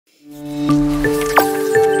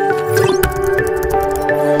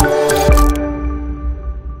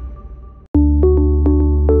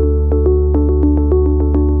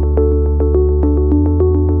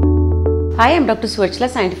I am Dr. Suvarchalaa,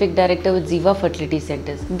 Scientific Director with ZIVA Fertility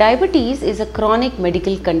Centers. Diabetes is a chronic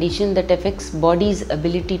medical condition that affects body's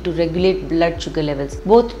ability to regulate blood sugar levels.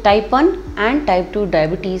 Both type 1 and type 2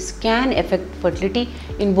 diabetes can affect fertility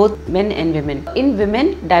in both men and women. In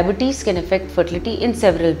women, diabetes can affect fertility in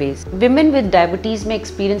several ways. Women with diabetes may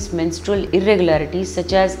experience menstrual irregularities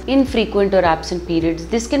such as infrequent or absent periods.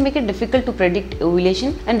 This can make it difficult to predict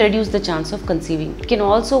ovulation and reduce the chance of conceiving. It can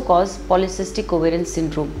also cause polycystic ovarian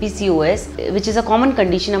syndrome (PCOS), which is a common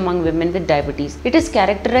condition among women with diabetes. It is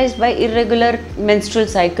characterized by irregular menstrual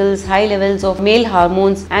cycles, high levels of male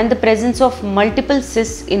hormones, and the presence of multiple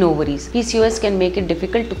cysts in ovaries. PCOS can make it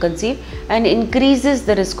difficult to conceive and increases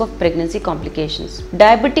the risk of pregnancy complications.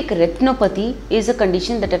 Diabetic retinopathy is a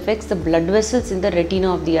condition that affects the blood vessels in the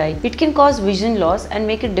retina of the eye. It can cause vision loss and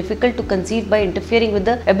make it difficult to conceive by interfering with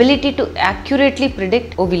the ability to accurately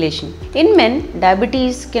predict ovulation. In men,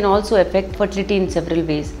 diabetes can also affect fertility in several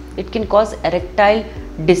ways. It can cause erectile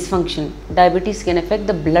dysfunction. Diabetes can affect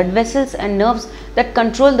the blood vessels and nerves that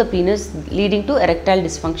control the penis, leading to erectile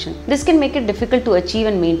dysfunction. This can make it difficult to achieve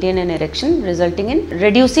and maintain an erection, resulting in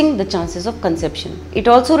reducing the chances of conception. It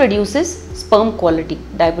also reduces sperm quality.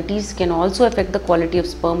 Diabetes can also affect the quality of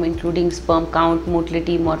sperm, including sperm count,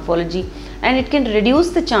 motility, morphology, and it can reduce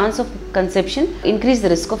the chance of conception, increase the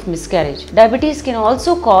risk of miscarriage. Diabetes can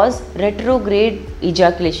also cause retrograde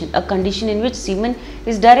ejaculation, a condition in which semen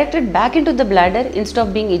is directed back into the bladder instead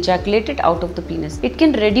of being ejaculated out of the penis. It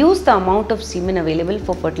can reduce the amount of semen available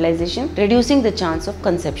for fertilization, reducing the chance of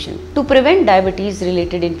conception. To prevent diabetes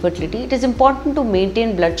related infertility, it is important to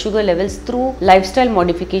maintain blood sugar levels through lifestyle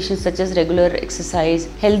modifications such as regular exercise,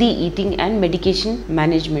 healthy eating, and medication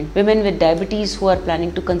management. Women with diabetes who are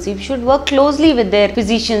planning to conceive should work closely with their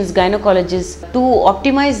physicians, gynecologists to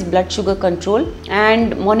optimize blood sugar control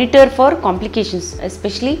and monitor for complications,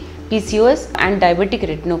 especially PCOS and diabetic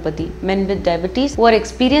retinopathy. Men with diabetes who are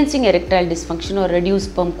experiencing erectile dysfunction or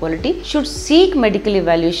reduced sperm quality should seek medical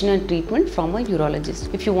evaluation and treatment from a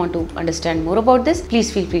urologist. If you want to understand more about this,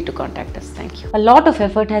 please feel free to contact us. Thank you. A lot of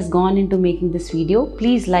effort has gone into making this video.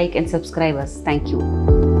 Please like and subscribe us. Thank you.